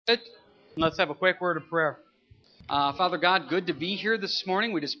Good. Let's have a quick word of prayer. Father God, good to be here this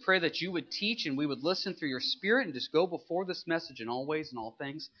morning. We just pray that you would teach and we would listen through your Spirit and just go before this message in all ways and all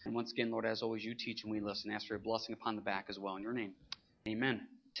things. And once again, Lord, as always, you teach and we listen. Ask for your blessing upon the back as well. In your name, amen.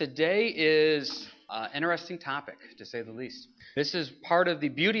 Today is an interesting topic, to say the least. This is part of the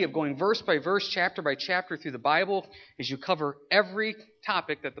beauty of going verse by verse, chapter by chapter through the Bible, is you cover every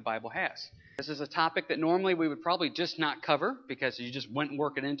topic that the Bible has. This is a topic that normally we would probably just not cover because you just wouldn't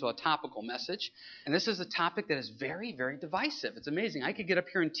work it into a topical message. And this is a topic that is very, very divisive. It's amazing. I could get up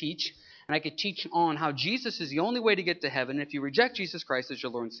here and teach, and I could teach on how Jesus is the only way to get to heaven. If you reject Jesus Christ as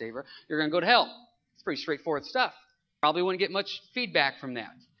your Lord and Savior, you're going to go to hell. It's pretty straightforward stuff. Probably wouldn't get much feedback from that.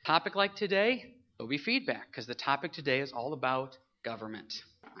 Topic like today, there'll be feedback because the topic today is all about government.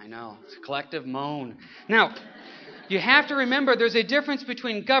 I know, it's a collective moan. Now, you have to remember there's a difference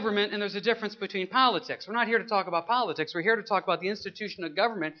between government and there's a difference between politics. We're not here to talk about politics. We're here to talk about the institution of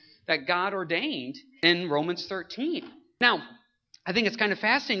government that God ordained in Romans 13. Now, I think it's kind of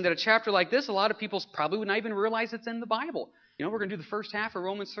fascinating that a chapter like this, a lot of people probably would not even realize it's in the Bible. You know, we're going to do the first half of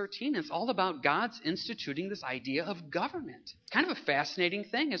Romans 13, and it's all about God's instituting this idea of government. It's kind of a fascinating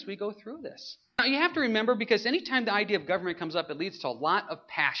thing as we go through this. Now, you have to remember, because anytime the idea of government comes up, it leads to a lot of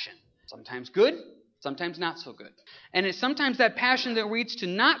passion. Sometimes good, sometimes not so good. And it's sometimes that passion that leads to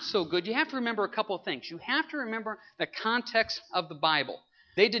not so good. You have to remember a couple of things. You have to remember the context of the Bible.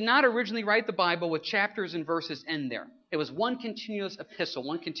 They did not originally write the Bible with chapters and verses in there. It was one continuous epistle,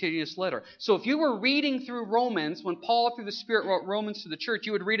 one continuous letter. So if you were reading through Romans, when Paul through the Spirit wrote Romans to the church,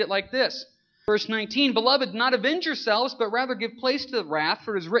 you would read it like this. Verse 19, Beloved, do not avenge yourselves, but rather give place to the wrath,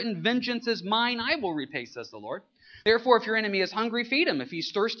 for it is written, Vengeance is mine, I will repay, says the Lord. Therefore, if your enemy is hungry, feed him. If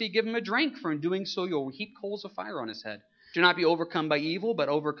he's thirsty, give him a drink, for in doing so you'll heap coals of fire on his head. Do not be overcome by evil, but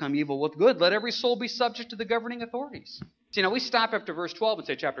overcome evil with good. Let every soul be subject to the governing authorities. See, now we stop after verse 12 and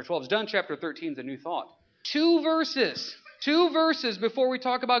say chapter 12 is done. Chapter 13 is a new thought. Two verses before we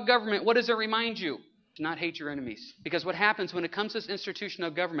talk about government. What does it remind you? Do not hate your enemies. Because what happens when it comes to this institution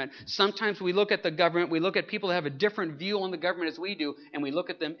of government, sometimes we look at the government, we look at people that have a different view on the government as we do, and we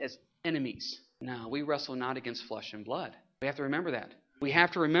look at them as enemies. No, we wrestle not against flesh and blood. We have to remember that. We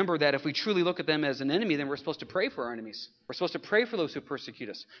have to remember that if we truly look at them as an enemy, then we're supposed to pray for our enemies. We're supposed to pray for those who persecute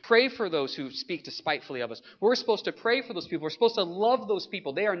us. Pray for those who speak despitefully of us. We're supposed to pray for those people. We're supposed to love those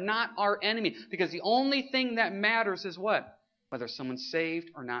people. They are not our enemy. Because the only thing that matters is what? Whether someone's saved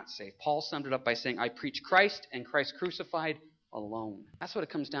or not saved. Paul summed it up by saying, I preach Christ and Christ crucified alone. That's what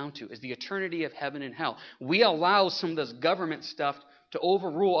it comes down to, is the eternity of heaven and hell. We allow some of this government stuff to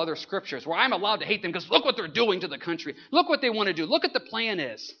overrule other scriptures, where I'm allowed to hate them because look what they're doing to the country. Look what they want to do. Look what the plan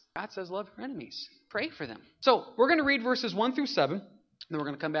is. God says love your enemies. Pray for them. So we're going to read verses 1 through 7, and then we're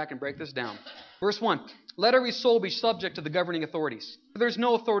going to come back and break this down. Verse 1, Let every soul be subject to the governing authorities. For there's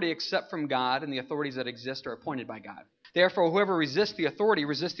no authority except from God, and the authorities that exist are appointed by God. Therefore, whoever resists the authority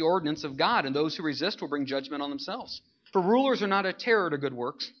resists the ordinance of God, and those who resist will bring judgment on themselves. For rulers are not a terror to good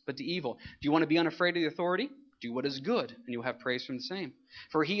works, but to evil. Do you want to be unafraid of the authority? Do what is good, and you'll have praise from the same.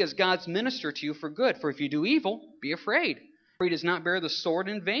 For he is God's minister to you for good. For if you do evil, be afraid. For he does not bear the sword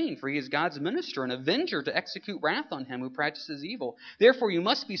in vain, for he is God's minister, an avenger to execute wrath on him who practices evil. Therefore you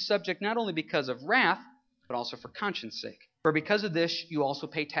must be subject not only because of wrath, but also for conscience sake. For because of this you also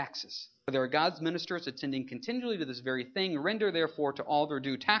pay taxes. For there are God's ministers attending continually to this very thing. Render therefore to all their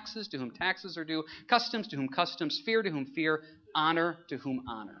due taxes, to whom taxes are due, customs to whom customs, fear to whom fear, honor to whom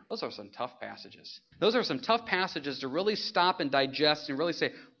honor. Those are some tough passages. Those are some tough passages to really stop and digest and really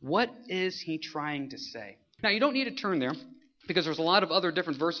say, what is he trying to say? Now, you don't need to turn there, because there's a lot of other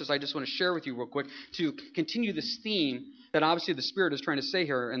different verses I just want to share with you real quick to continue this theme that obviously the Spirit is trying to say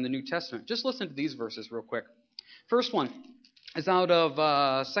here in the New Testament. Just listen to these verses real quick. First one is out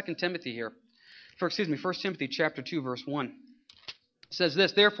of 2 Timothy here. 1 Timothy chapter 2, verse 1. It says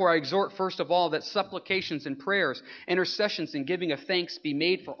this, Therefore I exhort first of all that supplications and prayers, intercessions and giving of thanks be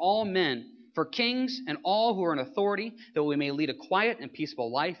made for all men, for kings and all who are in authority, that we may lead a quiet and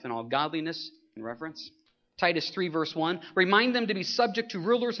peaceable life in all godliness and reverence. Titus 3, verse 1, Remind them to be subject to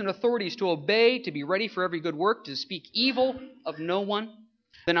rulers and authorities, to obey, to be ready for every good work, to speak evil of no one.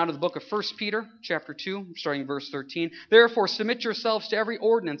 Then out of the book of 1 Peter, chapter 2, starting verse 13, Therefore submit yourselves to every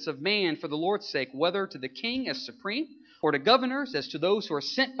ordinance of man for the Lord's sake, whether to the king as supreme, or to governors as to those who are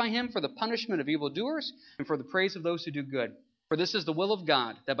sent by him for the punishment of evildoers, and for the praise of those who do good. For this is the will of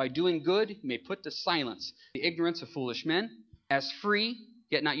God, that by doing good you may put to silence the ignorance of foolish men, as free,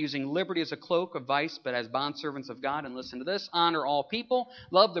 yet not using liberty as a cloak of vice, but as bondservants of God. And listen to this, honor all people,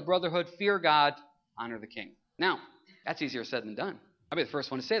 love the brotherhood, fear God, honor the king. Now, that's easier said than done. I'll be the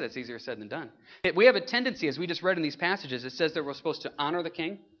first one to say that's easier said than done. We have a tendency, as we just read in these passages, it says that we're supposed to honor the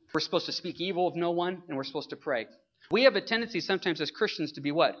king. We're supposed to speak evil of no one, and we're supposed to pray. We have a tendency sometimes as Christians to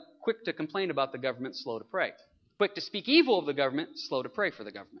be what? Quick to complain about the government, slow to pray. Quick to speak evil of the government, slow to pray for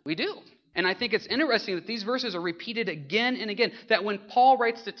the government. We do. And I think it's interesting that these verses are repeated again and again. That when Paul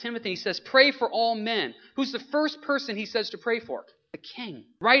writes to Timothy, he says, pray for all men. Who's the first person he says to pray for? The king.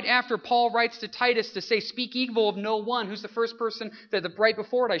 Right after Paul writes to Titus to say, speak evil of no one. Who's the first person, right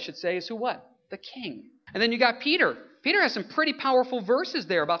before it, I should say, is who what? The king. And then you got Peter. Peter has some pretty powerful verses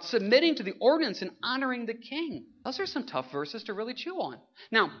there about submitting to the ordinance and honoring the king. Those are some tough verses to really chew on.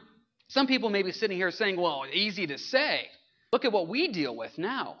 Now, some people may be sitting here saying, well, easy to say. Look at what we deal with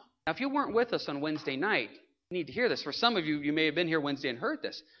now. Now, if you weren't with us on Wednesday night, you need to hear this. For some of you, you may have been here Wednesday and heard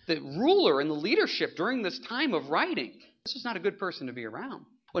this. The ruler and the leadership during this time of writing, this was not a good person to be around.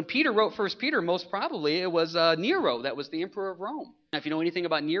 When Peter wrote 1 Peter, most probably it was Nero that was the emperor of Rome. Now, if you know anything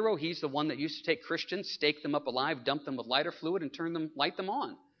about Nero, he's the one that used to take Christians, stake them up alive, dump them with lighter fluid, and light them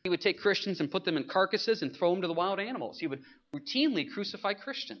on. He would take Christians and put them in carcasses and throw them to the wild animals. He would routinely crucify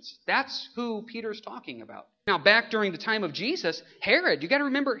Christians. That's who Peter's talking about. Now, back during the time of Jesus, Herod, you got to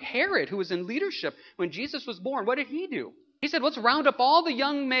remember Herod, who was in leadership when Jesus was born. What did he do? He said, let's round up all the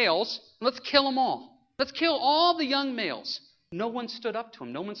young males and let's kill them all. Let's kill all the young males. No one stood up to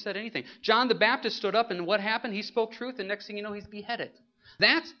him. No one said anything. John the Baptist stood up, and what happened? He spoke truth, and next thing you know, he's beheaded.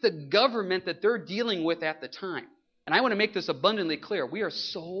 That's the government that they're dealing with at the time. And I want to make this abundantly clear. We are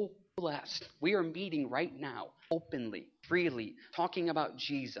so blessed. We are meeting right now, openly, freely, talking about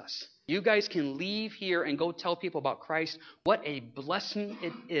Jesus. You guys can leave here and go tell people about Christ. What a blessing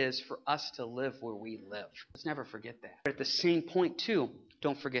it is for us to live where we live. Let's never forget that. But at the same point, too,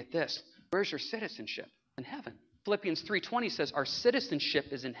 don't forget this. Where's your citizenship? In heaven. Philippians 3:20 says our citizenship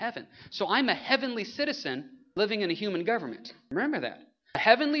is in heaven. So I'm a heavenly citizen living in a human government. Remember that. A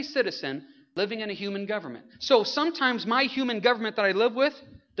heavenly citizen living in a human government. So sometimes my human government that I live with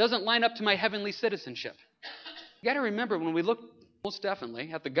doesn't line up to my heavenly citizenship. You got to remember, when we look most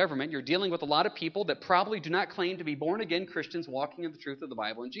definitely at the government, you're dealing with a lot of people that probably do not claim to be born-again Christians walking in the truth of the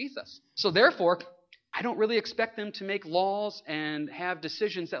Bible and Jesus. So therefore, I don't really expect them to make laws and have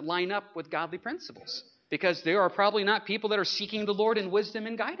decisions that line up with godly principles. Because they are probably not people that are seeking the Lord in wisdom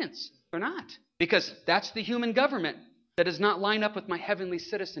and guidance. They're not. Because that's the human government that does not line up with my heavenly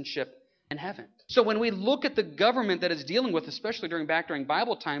citizenship in heaven. So when we look at the government that is dealing with, especially during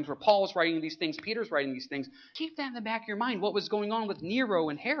Bible times where Paul is writing these things, Peter's writing these things, keep that in the back of your mind, what was going on with Nero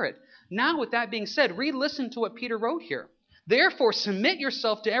and Herod. Now, with that being said, re-listen to what Peter wrote here. Therefore, submit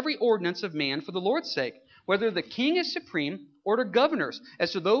yourself to every ordinance of man for the Lord's sake, whether the king is supreme or to governors,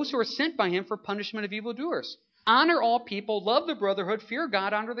 as to those who are sent by him for punishment of evildoers. Honor all people, love the brotherhood, fear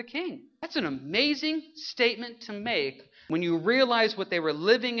God, honor the king. That's an amazing statement to make when you realize what they were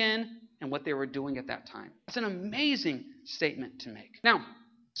living in and what they were doing at that time. It's an amazing statement to make. Now,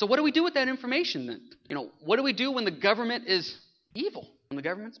 so what do we do with that information then? What do we do when the government is evil, when the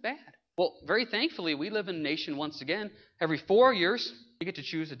government's bad? Well, very thankfully, we live in a nation, once again, every 4 years, you get to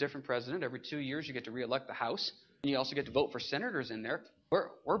choose a different president. Every 2 years, you get to re-elect the House. And you also get to vote for senators in there.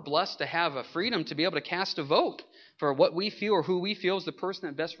 We're blessed to have a freedom to be able to cast a vote for what we feel or who we feel is the person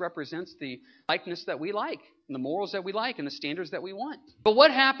that best represents the likeness that we like, and the morals that we like, and the standards that we want. But what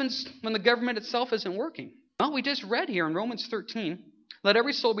happens when the government itself isn't working? Well, we just read here in Romans 13, let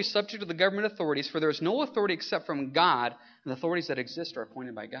every soul be subject to the government authorities, for there is no authority except from God, and the authorities that exist are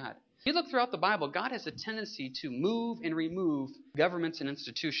appointed by God. If you look throughout the Bible, God has a tendency to move and remove governments and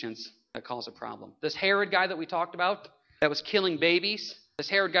institutions that cause a problem. This Herod guy that we talked about, that was killing babies, this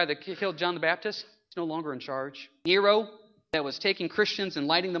Herod guy that killed John the Baptist, he's no longer in charge. Nero, that was taking Christians and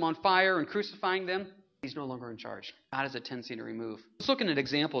lighting them on fire and crucifying them, he's no longer in charge. God has a tendency to remove. Let's look at an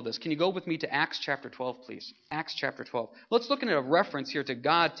example of this. Can you go with me to Acts chapter 12, please? Acts chapter 12. Let's look at a reference here to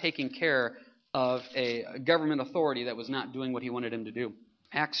God taking care of a government authority that was not doing what he wanted him to do.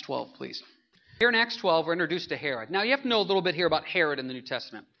 Acts 12, please. Here in Acts 12, we're introduced to Herod. Now, you have to know a little bit here about Herod in the New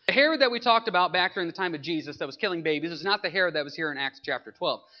Testament. The Herod that we talked about back during the time of Jesus that was killing babies is not the Herod that was here in Acts chapter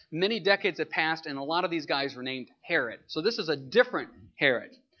 12. Many decades have passed, and a lot of these guys were named Herod. So this is a different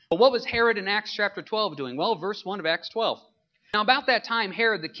Herod. But what was Herod in Acts chapter 12 doing? Well, verse 1 of Acts 12. Now, about that time,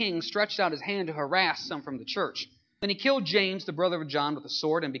 Herod the king stretched out his hand to harass some from the church. Then he killed James, the brother of John, with a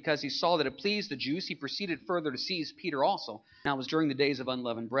sword, and because he saw that it pleased the Jews, he proceeded further to seize Peter also. Now it was during the days of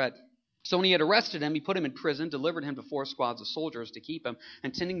unleavened bread. So when he had arrested him, he put him in prison, delivered him to 4 squads of soldiers to keep him,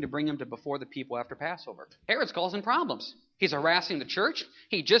 intending to bring him to before the people after Passover. Herod's causing problems. He's harassing the church.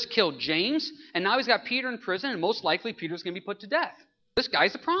 He just killed James, and now he's got Peter in prison, and most likely Peter's going to be put to death. This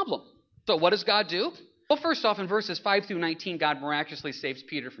guy's a problem. So what does God do? Well, first off, in verses 5 through 19, God miraculously saves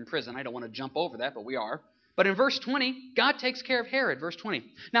Peter from prison. I don't want to jump over that, but we are. But in verse 20, God takes care of Herod. Verse 20.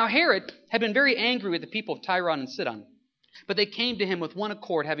 Now Herod had been very angry with the people of Tyre and Sidon. But they came to him with one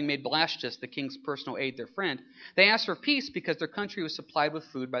accord, having made Blastus, the king's personal aide, their friend. They asked for peace because their country was supplied with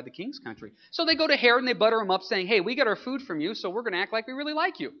food by the king's country. So they go to Herod and they butter him up, saying, hey, we got our food from you, so we're going to act like we really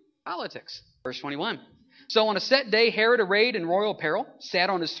like you. Politics. Verse 21. So on a set day, Herod, arrayed in royal apparel, sat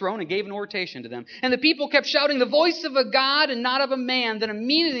on his throne and gave an oration to them. And the people kept shouting, the voice of a God and not of a man. Then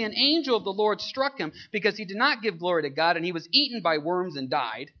immediately an angel of the Lord struck him because he did not give glory to God, and he was eaten by worms and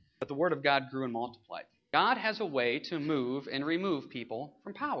died. But the word of God grew and multiplied. God has a way to move and remove people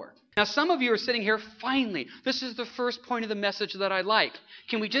from power. Now, some of you are sitting here, finally, this is the first point of the message that I like.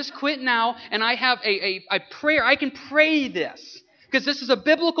 Can we just quit now? And I have a prayer. I can pray this, because this is a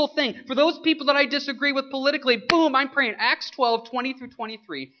biblical thing. For those people that I disagree with politically, boom, I'm praying Acts 12, 20 through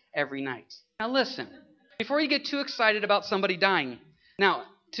 23 every night. Now listen, before you get too excited about somebody dying, now,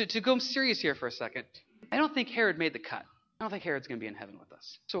 to go serious here for a second, I don't think Herod made the cut. I don't think Herod's going to be in heaven with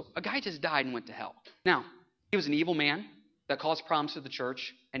us. So a guy just died and went to hell. Now, he was an evil man that caused problems to the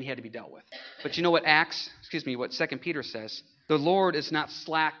church, and he had to be dealt with. But you know what what 2 Peter says? The Lord is not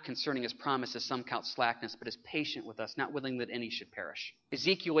slack concerning his promises, some count slackness, but is patient with us, not willing that any should perish.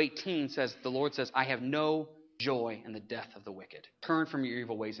 Ezekiel 18 says, the Lord says, I have no joy in the death of the wicked. Turn from your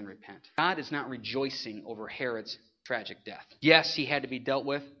evil ways and repent. God is not rejoicing over Herod's tragic death. Yes, he had to be dealt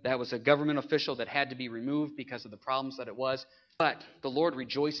with. That was a government official that had to be removed because of the problems that it was. But the Lord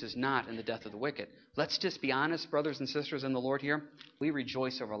rejoices not in the death of the wicked. Let's just be honest, brothers and sisters in the Lord here. We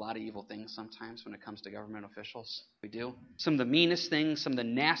rejoice over a lot of evil things sometimes when it comes to government officials. We do. Some of the meanest things, some of the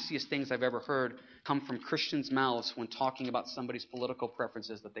nastiest things I've ever heard come from Christians' mouths when talking about somebody's political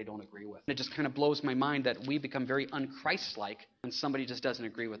preferences that they don't agree with. And it just kind of blows my mind that we become very un-Christ-like when somebody just doesn't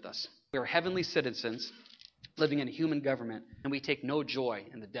agree with us. We are heavenly citizens living in a human government, and we take no joy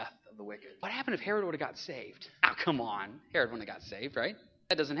in the death of the wicked. What happened if Herod would have got saved? Oh, come on. Herod wouldn't have got saved, right?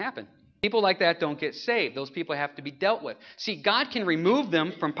 That doesn't happen. People like that don't get saved. Those people have to be dealt with. See, God can remove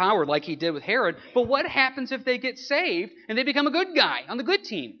them from power like he did with Herod, but what happens if they get saved and they become a good guy on the good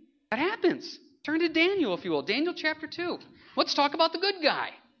team? What happens? Turn to Daniel, if you will. Daniel chapter 2. Let's talk about the good guy.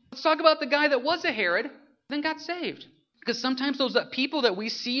 Let's talk about the guy that was a Herod, then got saved. Because sometimes those people that we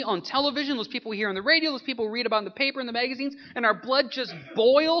see on television, those people we hear on the radio, those people we read about in the paper and the magazines, and our blood just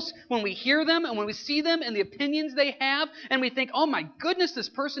boils when we hear them and when we see them and the opinions they have, and we think, oh my goodness, this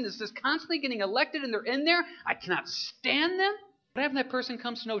person is just constantly getting elected and they're in there. I cannot stand them. What if that person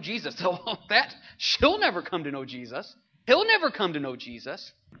comes to know Jesus? So she'll never come to know Jesus. He'll never come to know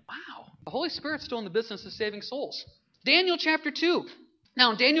Jesus. Wow. The Holy Spirit's still in the business of saving souls. Daniel chapter 2.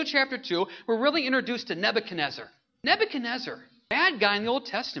 Now in Daniel chapter 2, we're really introduced to Nebuchadnezzar. Nebuchadnezzar, bad guy in the Old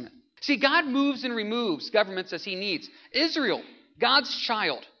Testament. See, God moves and removes governments as he needs. Israel, God's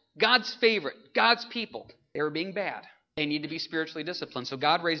child, God's favorite, God's people, they were being bad. They need to be spiritually disciplined. So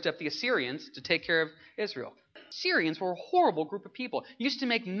God raised up the Assyrians to take care of Israel. Assyrians were a horrible group of people. Used to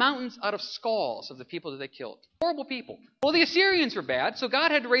make mountains out of skulls of the people that they killed. Horrible people. Well, the Assyrians were bad, so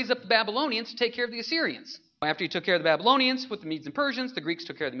God had to raise up the Babylonians to take care of the Assyrians. After he took care of the Babylonians with the Medes and Persians, the Greeks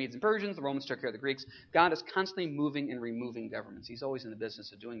took care of the Medes and Persians, the Romans took care of the Greeks. God is constantly moving and removing governments. He's always in the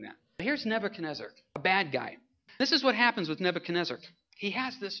business of doing that. But here's Nebuchadnezzar, a bad guy. This is what happens with Nebuchadnezzar. He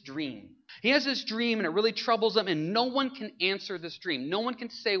has this dream. He has this dream, and it really troubles him, and no one can answer this dream. No one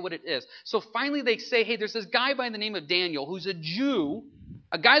can say what it is. So finally they say, hey, there's this guy by the name of Daniel who's a Jew,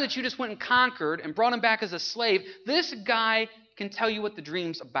 a guy that you just went and conquered and brought him back as a slave. This guy can tell you what the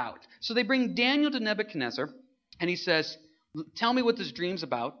dream's about. So they bring Daniel to Nebuchadnezzar, and he says, tell me what this dream's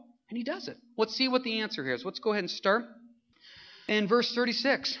about, and he does it. Let's see what the answer here is. Let's go ahead and start in verse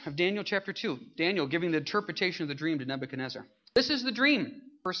 36 of Daniel chapter 2. Daniel giving the interpretation of the dream to Nebuchadnezzar. This is the dream,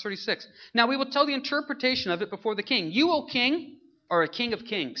 verse 36. Now we will tell the interpretation of it before the king. You, O king, are a king of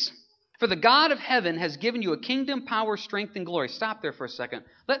kings. For the God of heaven has given you a kingdom, power, strength, and glory. Stop there for a second.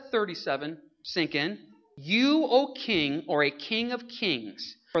 Let 37 sink in. You, O king, are a king of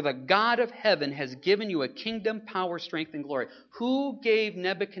kings. For the God of heaven has given you a kingdom, power, strength, and glory. Who gave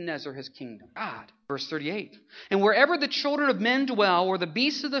Nebuchadnezzar his kingdom? God. Verse 38. And wherever the children of men dwell, or the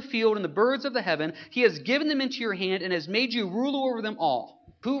beasts of the field and the birds of the heaven, he has given them into your hand and has made you ruler over them all.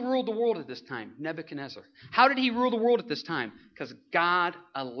 Who ruled the world at this time? Nebuchadnezzar. How did he rule the world at this time? Because God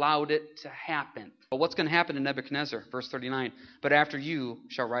allowed it to happen. But what's going to happen to Nebuchadnezzar? Verse 39. But after you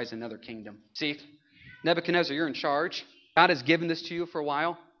shall rise another kingdom. See, Nebuchadnezzar, you're in charge. God has given this to you for a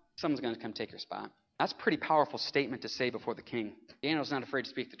while. Someone's going to come take your spot. That's a pretty powerful statement to say before the king. Daniel's not afraid to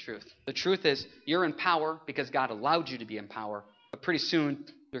speak the truth. The truth is, you're in power because God allowed you to be in power. But pretty soon,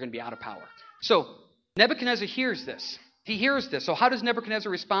 you're going to be out of power. So, Nebuchadnezzar hears this. He hears this. So how does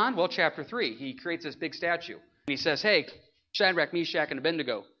Nebuchadnezzar respond? Well, chapter 3, he creates this big statue. And he says, hey, Shadrach, Meshach, and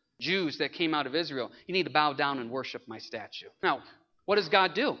Abednego, Jews that came out of Israel, you need to bow down and worship my statue. Now, what does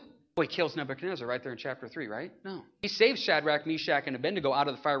God do? Well, he kills Nebuchadnezzar right there in chapter 3, right? No. He saves Shadrach, Meshach, and Abednego out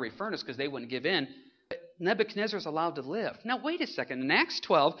of the fiery furnace because they wouldn't give in. But Nebuchadnezzar is allowed to live. Now, wait a second. In Acts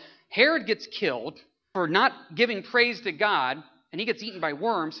 12, Herod gets killed for not giving praise to God, and he gets eaten by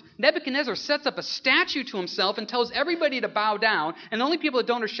worms. Nebuchadnezzar sets up a statue to himself and tells everybody to bow down, and the only people that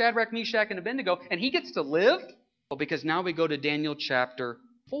don't are Shadrach, Meshach, and Abednego, and he gets to live? Well, because now we go to Daniel chapter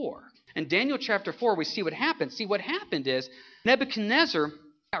 4. In Daniel chapter 4, we see what happened. See, what happened is Nebuchadnezzar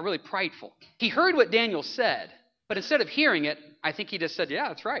got really prideful. He heard what Daniel said, but instead of hearing it, I think he just said, yeah,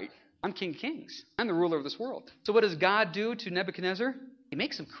 that's right. I'm King of Kings. I'm the ruler of this world. So what does God do to Nebuchadnezzar? He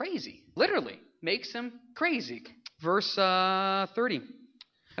makes him crazy. Literally, makes him crazy. Verse 30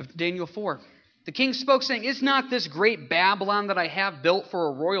 of Daniel 4. The king spoke, saying, is not this great Babylon that I have built for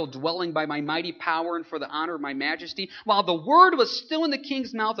a royal dwelling by my mighty power and for the honor of my majesty? While the word was still in the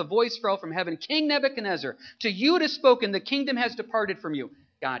king's mouth, a voice fell from heaven, King Nebuchadnezzar, to you it is spoken, the kingdom has departed from you.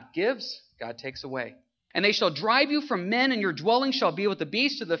 God gives, God takes away. And they shall drive you from men, and your dwelling shall be with the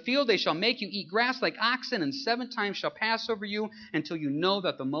beasts of the field. They shall make you eat grass like oxen, and 7 times shall pass over you, until you know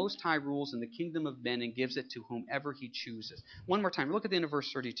that the Most High rules in the kingdom of men and gives it to whomever he chooses. One more time, look at the end of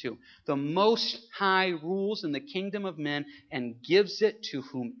verse 32. The Most High rules in the kingdom of men and gives it to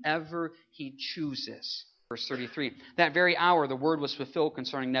whomever he chooses. Verse 33, that very hour the word was fulfilled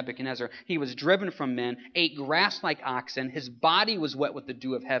concerning Nebuchadnezzar. He was driven from men, ate grass like oxen. His body was wet with the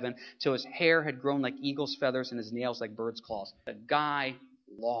dew of heaven, till his hair had grown like eagle's feathers and his nails like bird's claws. The guy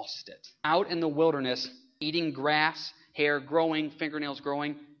lost it. Out in the wilderness, eating grass, hair growing, fingernails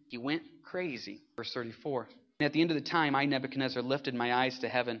growing, he went crazy. Verse 34, and at the end of the time, I, Nebuchadnezzar, lifted my eyes to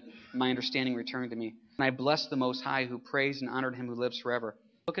heaven, and my understanding returned to me. And I blessed the Most High, who praised and honored him who lives forever.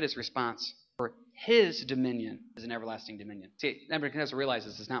 Look at his response. For his dominion is an everlasting dominion. See, Nebuchadnezzar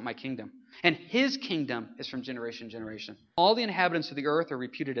realizes it's not my kingdom. And his kingdom is from generation to generation. All the inhabitants of the earth are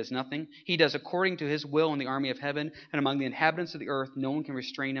reputed as nothing. He does according to his will in the army of heaven. And among the inhabitants of the earth, no one can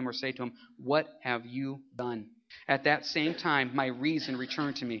restrain him or say to him, what have you done? At that same time, my reason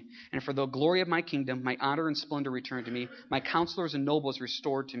returned to me. And for the glory of my kingdom, my honor and splendor returned to me. My counselors and nobles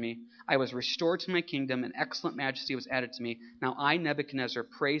restored to me. I was restored to my kingdom, and excellent majesty was added to me. Now I, Nebuchadnezzar,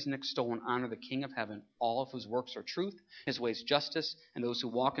 praise and extol and honor the King of heaven. All of whose works are truth, his ways justice, and those who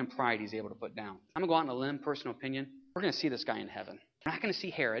walk in pride he's able to put down. I'm going to go out on a limb, personal opinion. We're going to see this guy in heaven. We're not going to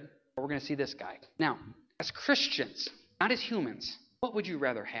see Herod, but we're going to see this guy. Now, as Christians, not as humans, what would you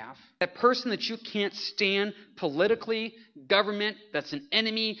rather have? That person that you can't stand politically, government, that's an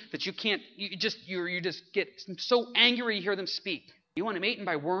enemy, that you can't, you just get so angry you hear them speak. You want him eaten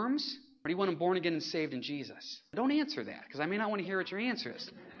by worms, or do you want him born again and saved in Jesus? Don't answer that, because I may not want to hear what your answer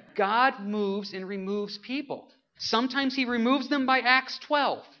is. God moves and removes people. Sometimes he removes them by Acts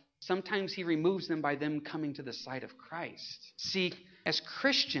 12. Sometimes he removes them by them coming to the side of Christ. See, as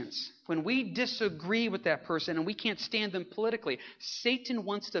Christians, when we disagree with that person and we can't stand them politically, Satan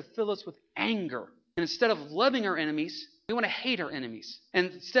wants to fill us with anger. And instead of loving our enemies, we want to hate our enemies.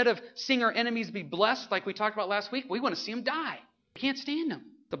 And instead of seeing our enemies be blessed, like we talked about last week, we want to see them die. We can't stand them.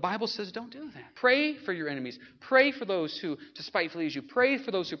 The Bible says don't do that. Pray for your enemies. Pray for those who despitefully use you. Pray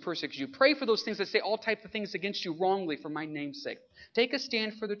for those who persecute you. Pray for those things that say all types of things against you wrongly for my name's sake. Take a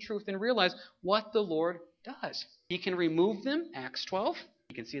stand for the truth and realize what the Lord does. He can remove them, Acts 12.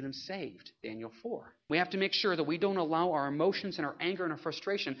 He can see them saved, Daniel 4. We have to make sure that we don't allow our emotions and our anger and our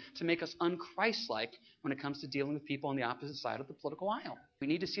frustration to make us un-Christ-like when it comes to dealing with people on the opposite side of the political aisle. We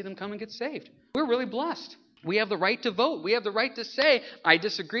need to see them come and get saved. We're really blessed. We have the right to vote. We have the right to say, I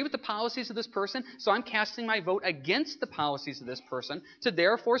disagree with the policies of this person, so I'm casting my vote against the policies of this person to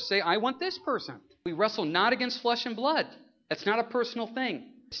therefore say, I want this person. We wrestle not against flesh and blood. That's not a personal thing.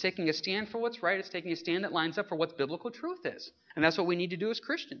 It's taking a stand for what's right. It's taking a stand that lines up for what biblical truth is. And that's what we need to do as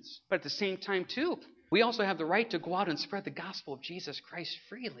Christians. But at the same time, too, we also have the right to go out and spread the gospel of Jesus Christ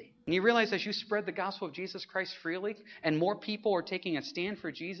freely. And you realize as you spread the gospel of Jesus Christ freely, and more people are taking a stand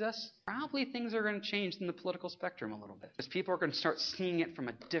for Jesus, probably things are going to change in the political spectrum a little bit. Because people are going to start seeing it from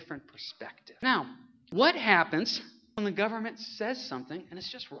a different perspective. Now, what happens when the government says something and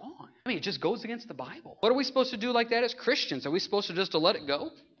it's just wrong? I mean, it just goes against the Bible. What are we supposed to do like that as Christians? Are we supposed to just let it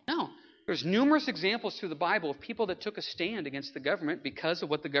go? No. There's numerous examples through the Bible of people that took a stand against the government because of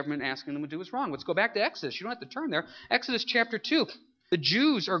what the government asking them to do was wrong. Let's go back to Exodus. You don't have to turn there. Exodus chapter 2. The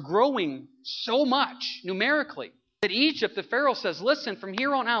Jews are growing so much numerically that Egypt, the Pharaoh says, listen, from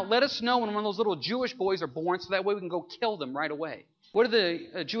here on out, let us know when one of those little Jewish boys are born so that way we can go kill them right away. What do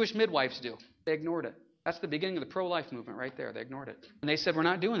the Jewish midwives do? They ignored it. That's the beginning of the pro-life movement right there. They ignored it. And they said, we're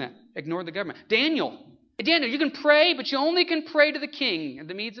not doing that. Ignored the government. Daniel, you can pray, but you only can pray to the king and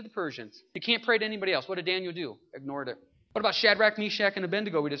the Medes and the Persians. You can't pray to anybody else. What did Daniel do? Ignored it. What about Shadrach, Meshach, and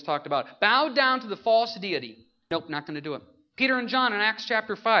Abednego we just talked about? Bowed down to the false deity. Nope, not going to do it. Peter and John in Acts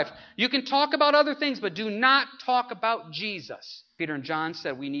chapter 5. You can talk about other things, but do not talk about Jesus. Peter and John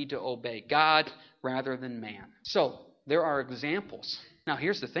said we need to obey God rather than man. So, there are examples. Now,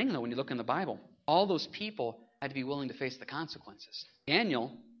 here's the thing, though, when you look in the Bible. All those people had to be willing to face the consequences. Daniel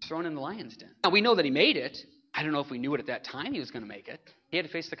was thrown in the lion's den. Now, we know that he made it. I don't know if we knew it at that time he was going to make it. He had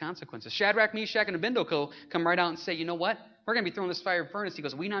to face the consequences. Shadrach, Meshach, and Abednego come right out and say, you know what? We're going to be thrown in this fire furnace. He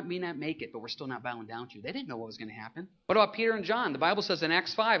goes, we may not make it, but we're still not bowing down to you. They didn't know what was going to happen. What about Peter and John? The Bible says in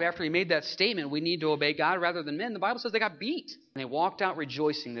Acts 5, after he made that statement, we need to obey God rather than men, the Bible says they got beat. And they walked out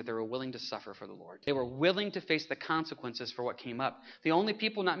rejoicing that they were willing to suffer for the Lord. They were willing to face the consequences for what came up. The only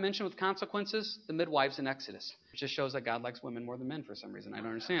people not mentioned with consequences, the midwives in Exodus. It just shows that God likes women more than men for some reason. I don't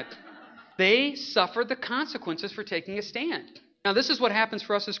understand it. They suffered the consequences for taking a stand. Now, this is what happens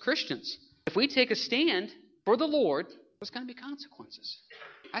for us as Christians. If we take a stand for the Lord, there's going to be consequences.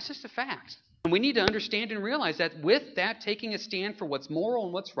 That's just a fact. And we need to understand and realize that with that, taking a stand for what's moral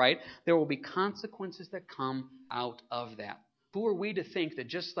and what's right, there will be consequences that come out of that. Who are we to think that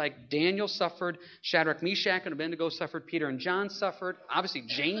just like Daniel suffered, Shadrach, Meshach, and Abednego suffered, Peter and John suffered, obviously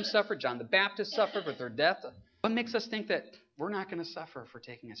James suffered, John the Baptist suffered with their death. What makes us think that we're not going to suffer for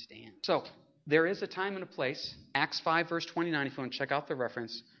taking a stand? So, there is a time and a place. Acts 5, verse 29, if you want to check out the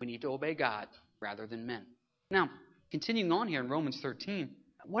reference. We need to obey God rather than men. Now, continuing on here in Romans 13,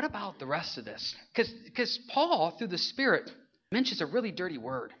 what about the rest of this? Because Paul, through the Spirit, mentions a really dirty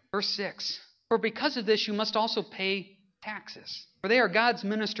word. Verse 6, for because of this you must also pay taxes. For they are God's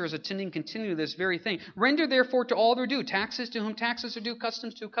ministers attending continually this very thing. Render therefore to all their due. Taxes to whom taxes are due,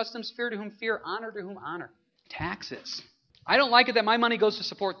 customs to customs, fear to whom fear, honor to whom honor. Taxes. I don't like it that my money goes to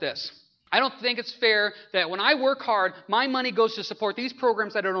support this. I don't think it's fair that when I work hard, my money goes to support these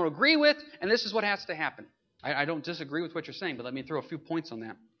programs that I don't agree with, and this is what has to happen. I don't disagree with what you're saying, but let me throw a few points on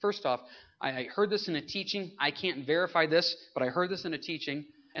that. First off, I heard this in a teaching. I can't verify this, but I heard this in a teaching,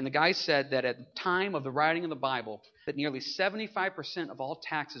 and the guy said that at the time of the writing of the Bible, that nearly 75% of all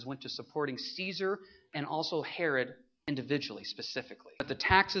taxes went to supporting Caesar and also Herod individually, specifically. But the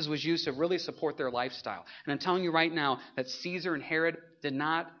taxes was used to really support their lifestyle. And I'm telling you right now that Caesar and Herod did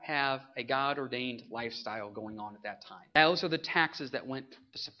not have a God-ordained lifestyle going on at that time. Those are the taxes that went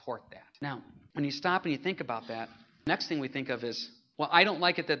to support that. Now, when you stop and you think about that, the next thing we think of is, well, I don't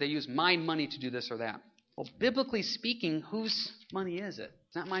like it that they use my money to do this or that. Well, biblically speaking, whose money is it?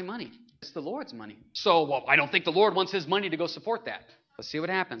 It's not my money. It's the Lord's money. So, well, I don't think the Lord wants his money to go support that. Let's see what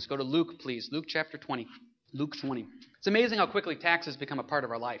happens. Go to Luke, please. Luke chapter 20. Luke 20. It's amazing how quickly taxes become a part of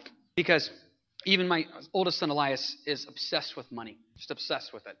our life. Because even my oldest son Elias is obsessed with money. Just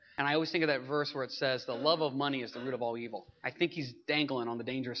obsessed with it. And I always think of that verse where it says, the love of money is the root of all evil. I think he's dangling on the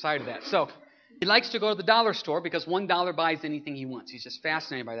dangerous side of that. So he likes to go to the dollar store because $1 buys anything he wants. He's just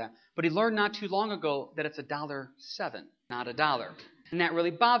fascinated by that. But he learned not too long ago that it's $1.07, not $1. And that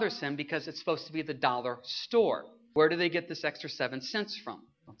really bothers him because it's supposed to be the dollar store. Where do they get this extra 7 cents from?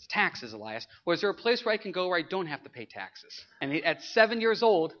 Well, it's taxes, Elias. Well, is there a place where I can go where I don't have to pay taxes? And at 7 years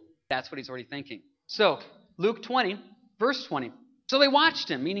old, that's what he's already thinking. So, Luke 20, verse 20. So they watched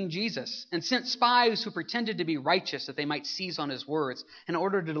him, meaning Jesus, and sent spies who pretended to be righteous that they might seize on his words in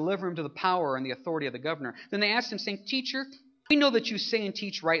order to deliver him to the power and the authority of the governor. Then they asked him, saying, Teacher, we know that you say and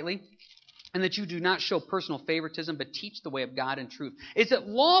teach rightly, and that you do not show personal favoritism, but teach the way of God in truth. Is it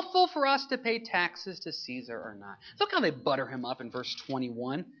lawful for us to pay taxes to Caesar or not? Look how they butter him up in verse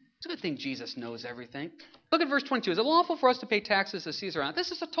 21. It's a good thing Jesus knows everything. Look at verse 22. Is it lawful for us to pay taxes to Caesar or not?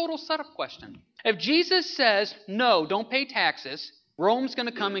 This is a total setup question. If Jesus says, no, don't pay taxes, Rome's going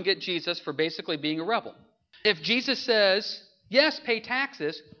to come and get Jesus for basically being a rebel. If Jesus says, yes, pay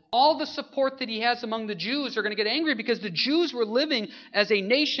taxes, all the support that he has among the Jews are going to get angry because the Jews were living as a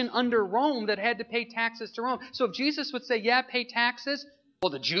nation under Rome that had to pay taxes to Rome. So if Jesus would say, yeah, pay taxes,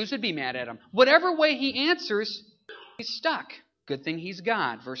 well, the Jews would be mad at him. Whatever way he answers, he's stuck. Good thing he's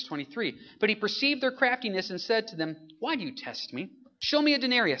God. Verse 23. But he perceived their craftiness and said to them, why do you test me? Show me a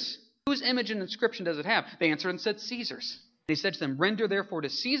denarius. Whose image and inscription does it have? They answered and said, Caesar's. And he said to them, render therefore to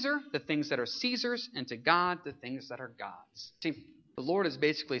Caesar the things that are Caesar's, and to God the things that are God's. See, the Lord is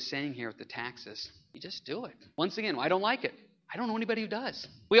basically saying here with the taxes, you just do it. Once again, I don't like it. I don't know anybody who does.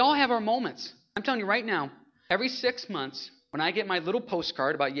 We all have our moments. I'm telling you right now, every 6 months, when I get my little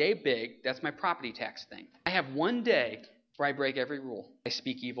postcard about yay big, that's my property tax thing. I have one day where I break every rule. I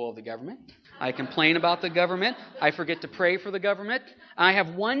speak evil of the government. I complain about the government. I forget to pray for the government. I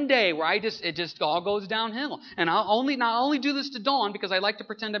have one day where it just all goes downhill. And I'll only do this to Dawn because I like to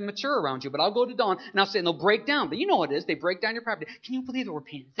pretend I'm mature around you, but I'll go to Dawn and I'll say, and they'll break down. But you know what it is. They break down your property. Can you believe that we're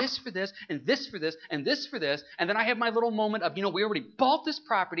paying this for this, and this for this, and this for this? And then I have my little moment of, we already bought this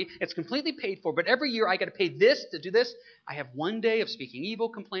property. It's completely paid for, but every year I got to pay this to do this. I have one day of speaking evil,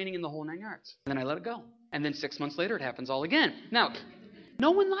 complaining in the whole 9 yards. And then I let it go. And then 6 months later, it happens all again. Now,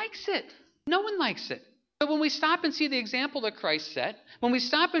 no one likes it. No one likes it. But when we stop and see the example that Christ set, when we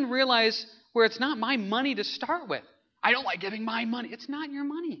stop and realize where it's not my money to start with, I don't like giving my money. It's not your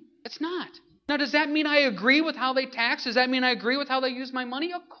money. It's not. Now, does that mean I agree with how they tax? Does that mean I agree with how they use my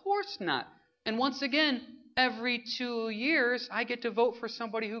money? Of course not. And once again, every 2 years, I get to vote for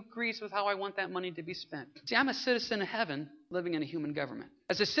somebody who agrees with how I want that money to be spent. See, I'm a citizen of heaven living in a human government.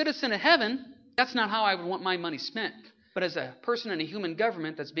 As a citizen of heaven, that's not how I would want my money spent. But as a person in a human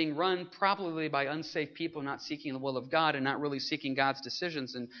government that's being run probably by unsafe people not seeking the will of God and not really seeking God's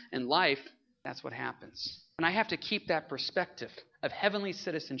decisions in life, that's what happens. And I have to keep that perspective of heavenly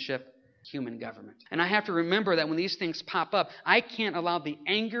citizenship, human government. And I have to remember that when these things pop up, I can't allow the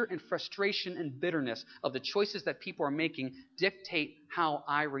anger and frustration and bitterness of the choices that people are making dictate how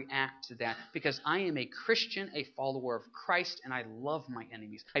I react to that. Because I am a Christian, a follower of Christ, and I love my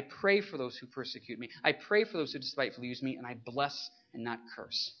enemies. I pray for those who persecute me. I pray for those who despitefully use me, and I bless and not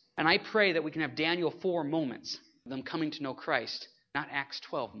curse. And I pray that we can have Daniel 4 moments of them coming to know Christ, not Acts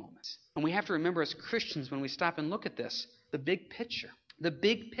 12 moments. And we have to remember as Christians, when we stop and look at this, the big picture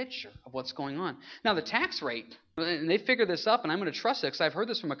of what's going on. Now, the tax rate, and they figured this up, and I'm going to trust it because I've heard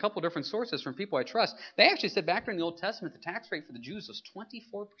this from a couple different sources from people I trust. They actually said back during the Old Testament, the tax rate for the Jews was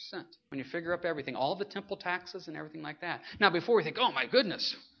 24% when you figure up everything, all the temple taxes and everything like that. Now, before we think, oh my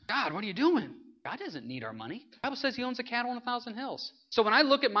goodness, God, what are you doing? God doesn't need our money. The Bible says he owns a cattle on 1,000 hills. So when I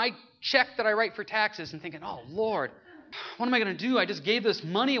look at my check that I write for taxes and thinking, oh, Lord, what am I going to do? I just gave this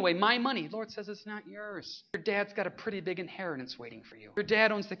money away, my money. The Lord says it's not yours. Your dad's got a pretty big inheritance waiting for you. Your dad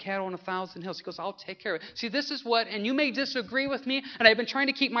owns the cattle on 1,000 hills. He goes, I'll take care of it. See, this is what, and you may disagree with me, and I've been trying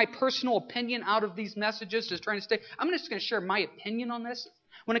to keep my personal opinion out of these messages, just trying to stay. I'm just going to share my opinion on this.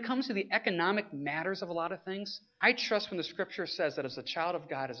 When it comes to the economic matters of a lot of things, I trust when the Scripture says that as a child of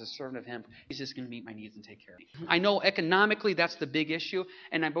God, as a servant of Him, He's just going to meet my needs and take care of me. I know economically that's the big issue,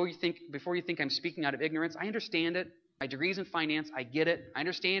 and before you think I'm speaking out of ignorance, I understand it. My degree's in finance, I get it. I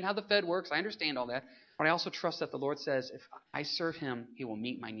understand how the Fed works. I understand all that. But I also trust that the Lord says, if I serve Him, He will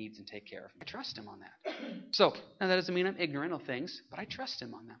meet my needs and take care of me. I trust Him on that. So, now that doesn't mean I'm ignorant of things, but I trust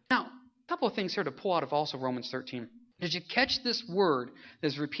Him on that. Now, a couple of things here to pull out of also Romans 13. Did you catch this word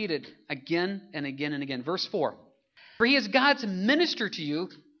that's repeated again and again and again? Verse 4. For He is God's minister to you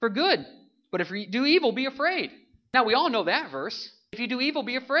for good. But if you do evil, be afraid. Now, we all know that verse. If you do evil,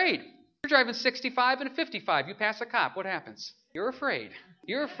 be afraid. You're driving 65 and a 55. You pass a cop. What happens? You're afraid.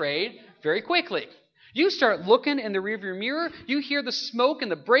 You're afraid very quickly. You start looking in the rearview mirror. You hear the smoke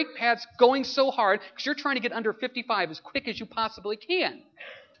and the brake pads going so hard because you're trying to get under 55 as quick as you possibly can.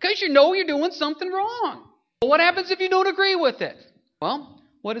 Because you know you're doing something wrong. Well, what happens if you don't agree with it? Well,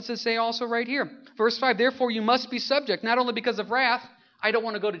 what does it say also right here? Verse 5, therefore you must be subject, not only because of wrath, I don't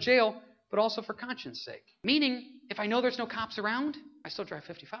want to go to jail, but also for conscience sake. Meaning, if I know there's no cops around, I still drive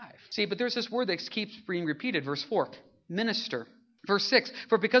 55. See, but there's this word that keeps being repeated. Verse 4, minister. Verse 6,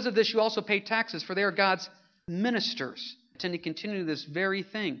 for because of this you also pay taxes, for they are God's ministers. I tend to continue this very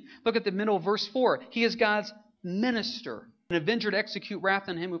thing. Look at the middle of verse 4. He is God's minister, an avenger to execute wrath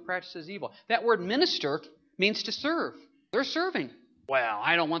on him who practices evil. That word minister means to serve. They're serving. Well,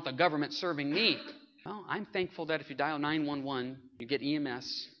 I don't want the government serving me. Well, I'm thankful that if you dial 911, you get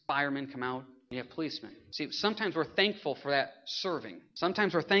EMS, firemen come out, you have policemen. See, sometimes we're thankful for that serving.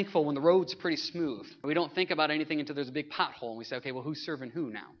 Sometimes we're thankful when the road's pretty smooth. We don't think about anything until there's a big pothole, and we say, okay, well, who's serving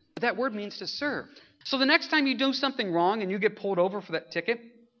who now? But that word means to serve. So the next time you do something wrong and you get pulled over for that ticket,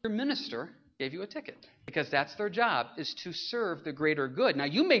 your minister gave you a ticket. Because that's their job, is to serve the greater good. Now,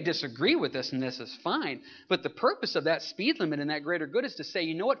 you may disagree with this, and this is fine, but the purpose of that speed limit and that greater good is to say,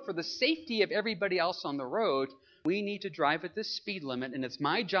 you know what, for the safety of everybody else on the road, we need to drive at this speed limit, and it's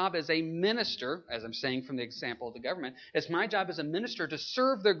my job as a minister, as I'm saying from the example of the government, it's my job as a minister to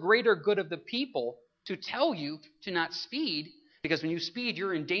serve the greater good of the people, to tell you to not speed, because when you speed,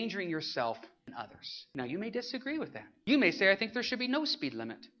 you're endangering yourself and others. Now, you may disagree with that. You may say, I think there should be no speed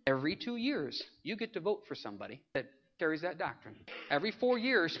limit. Every 2 years, you get to vote for somebody that carries that doctrine. Every 4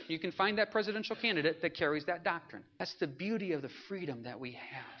 years, you can find that presidential candidate that carries that doctrine. That's the beauty of the freedom that we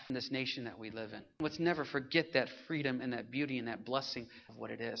have in this nation that we live in. Let's never forget that freedom and that beauty and that blessing of what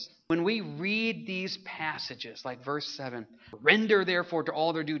it is. When we read these passages, like verse 7, render therefore to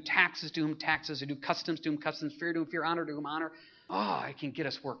all their due, taxes to whom taxes are due, customs to whom customs, fear to whom fear, honor to whom honor. Oh, it can get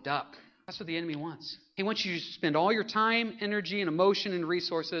us worked up. That's what the enemy wants. He wants you to spend all your time, energy, and emotion and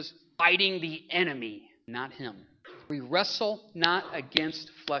resources fighting the enemy, not him. We wrestle not against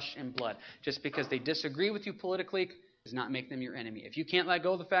flesh and blood. Just because they disagree with you politically does not make them your enemy. If you can't let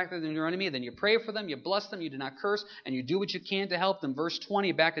go of the fact that they're your enemy, then you pray for them, you bless them, you do not curse, and you do what you can to help them. Verse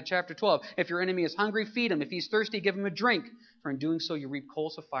 20, back to chapter 12. If your enemy is hungry, feed him. If he's thirsty, give him a drink. For in doing so, you reap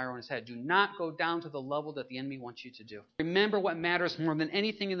coals of fire on his head. Do not go down to the level that the enemy wants you to do. Remember, what matters more than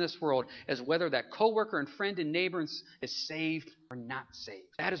anything in this world is whether that coworker and friend and neighbor is saved or not saved.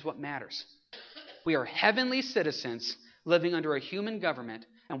 That is what matters. We are heavenly citizens living under a human government,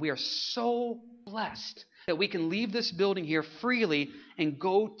 and we are so blessed that we can leave this building here freely and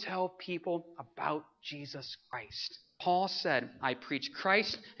go tell people about Jesus Christ. Paul said, I preach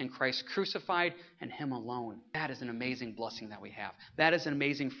Christ and Christ crucified and Him alone. That is an amazing blessing that we have. That is an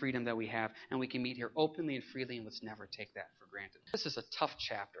amazing freedom that we have, and we can meet here openly and freely, and let's never take that for granted. This is a tough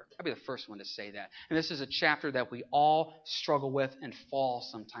chapter. I'll be the first one to say that. And this is a chapter that we all struggle with and fall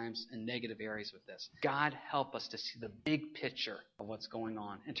sometimes in negative areas with this. God help us to see the big picture of what's going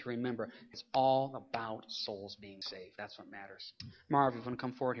on and to remember it's all about souls being saved. That's what matters. Marv, if you want to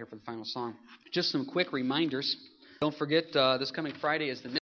come forward here for the final song. Just some quick reminders. Don't forget, this coming Friday is the